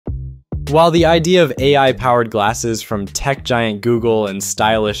While the idea of AI-powered glasses from tech giant Google and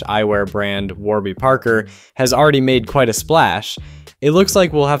stylish eyewear brand Warby Parker has already made quite a splash, it looks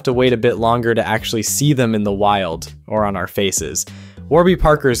like we'll have to wait a bit longer to actually see them in the wild, or on our faces. Warby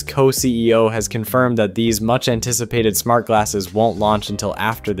Parker's co-CEO has confirmed that these much-anticipated smart glasses won't launch until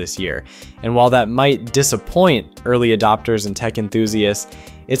after this year, and while that might disappoint early adopters and tech enthusiasts,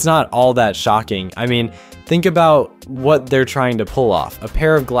 it's not all that shocking. I mean, think about what they're trying to pull off. A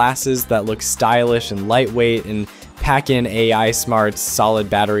pair of glasses that look stylish and lightweight and pack in AI smarts, solid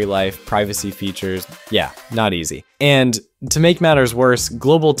battery life, privacy features. Yeah, not easy. And to make matters worse,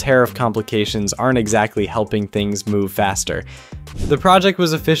 global tariff complications aren't exactly helping things move faster. The project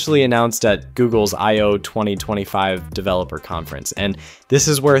was officially announced at Google's I/O 2025 developer conference, and this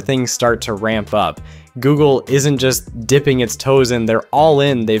is where things start to ramp up. Google isn't just dipping its toes in, they're all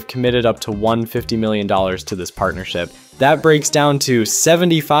in. They've committed up to $150 million to this partnership. That breaks down to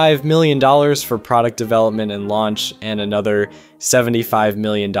 $75 million for product development and launch, and another $75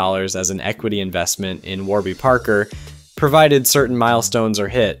 million as an equity investment in Warby Parker, provided certain milestones are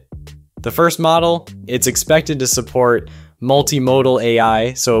hit. The first model, it's expected to support multimodal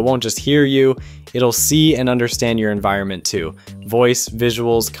AI, so it won't just hear you, it'll see and understand your environment too. Voice,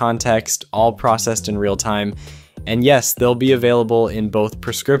 visuals, context, all processed in real time. And yes, they'll be available in both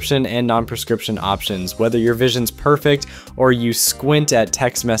prescription and non-prescription options. Whether your vision's perfect or you squint at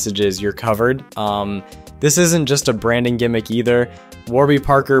text messages, you're covered. This isn't just a branding gimmick either. Warby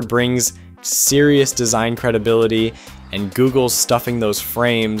Parker brings serious design credibility, and Google's stuffing those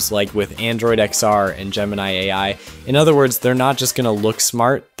frames like with Android XR and Gemini AI. In other words, they're not just gonna look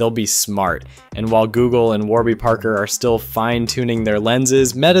smart, they'll be smart. And while Google and Warby Parker are still fine-tuning their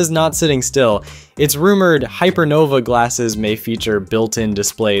lenses, Meta's not sitting still. It's rumored Hypernova glasses may feature built-in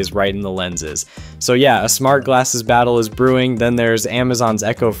displays right in the lenses. So yeah, a smart glasses battle is brewing. Then there's Amazon's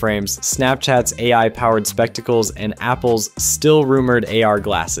Echo frames, Snapchat's AI-powered spectacles, and Apple's still rumored AR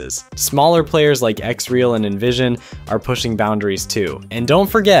glasses. Smaller players like Xreal and Envision are pushing boundaries too. And don't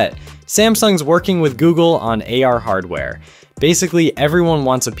forget, Samsung's working with Google on AR hardware. Basically, everyone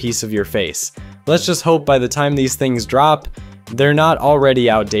wants a piece of your face. Let's just hope by the time these things drop, they're not already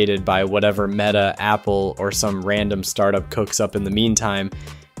outdated by whatever Meta, Apple, or some random startup cooks up in the meantime,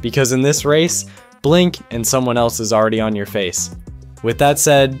 because in this race, blink and someone else is already on your face. With that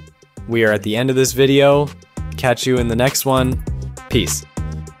said, we are at the end of this video. Catch you in the next one. Peace.